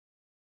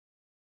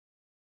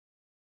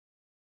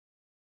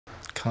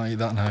Can't eat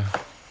that now.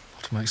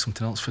 Have to make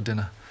something else for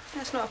dinner.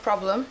 That's not a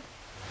problem.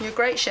 You're a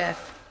great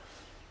chef.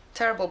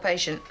 Terrible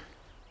patient.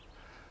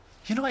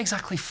 You're not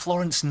exactly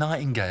Florence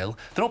Nightingale.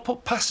 They don't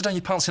put pasta down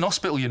your pants in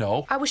hospital, you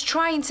know. I was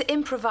trying to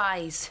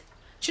improvise.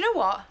 Do you know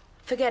what?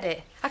 Forget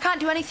it. I can't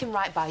do anything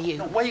right by you.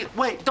 No,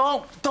 wait,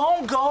 don't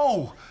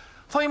go!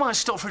 I thought you might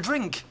stop for a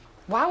drink.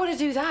 Why would I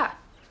do that?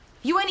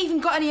 You ain't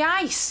even got any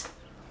ice.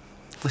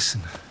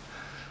 Listen,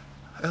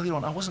 earlier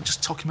on I wasn't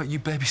just talking about you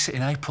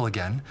babysitting April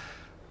again.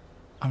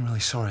 I'm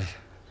really sorry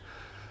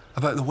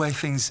about the way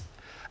things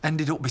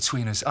ended up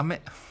between us. I mean,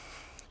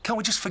 can't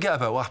we just forget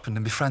about what happened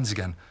and be friends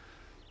again?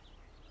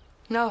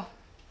 No.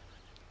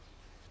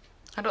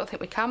 I don't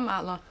think we can,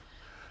 Marlon.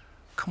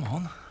 Come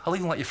on, I'll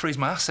even let you freeze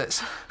my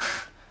assets.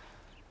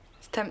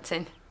 It's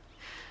tempting.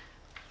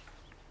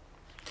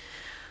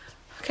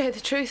 OK, the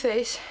truth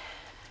is,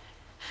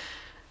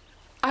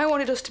 I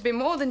wanted us to be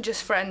more than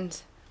just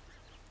friends.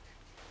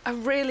 I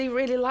really,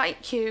 really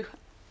like you.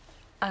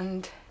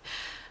 And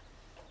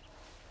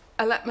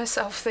I let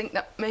myself think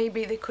that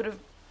maybe there could have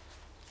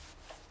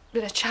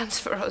been a chance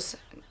for us.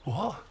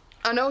 What?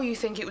 I know you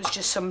think it was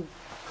just some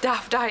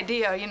daft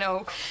idea, you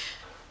know.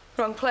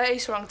 Wrong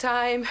place, wrong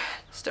time,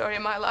 story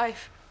of my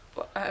life.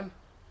 But, I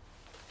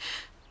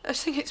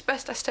just think it's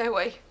best I stay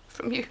away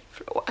from you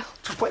for a while.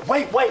 Just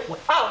wait.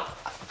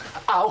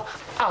 Ow!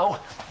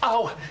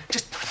 Ow!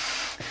 Just...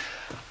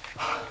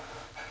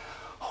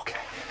 OK.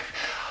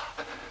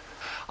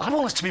 I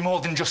want us to be more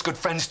than just good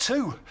friends,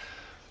 too.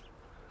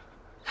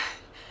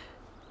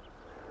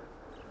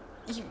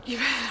 You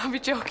better not be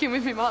joking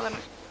with me, Marlon.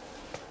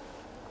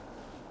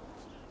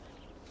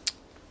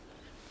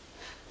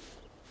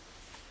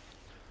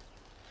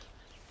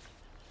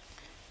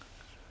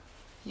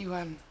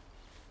 You,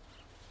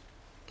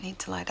 need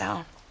to lie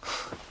down.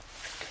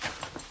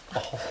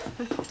 Oh.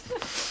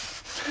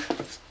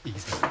 Easy.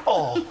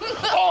 Sorry.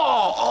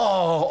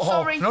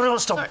 Sorry. No,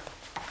 stop. Sorry.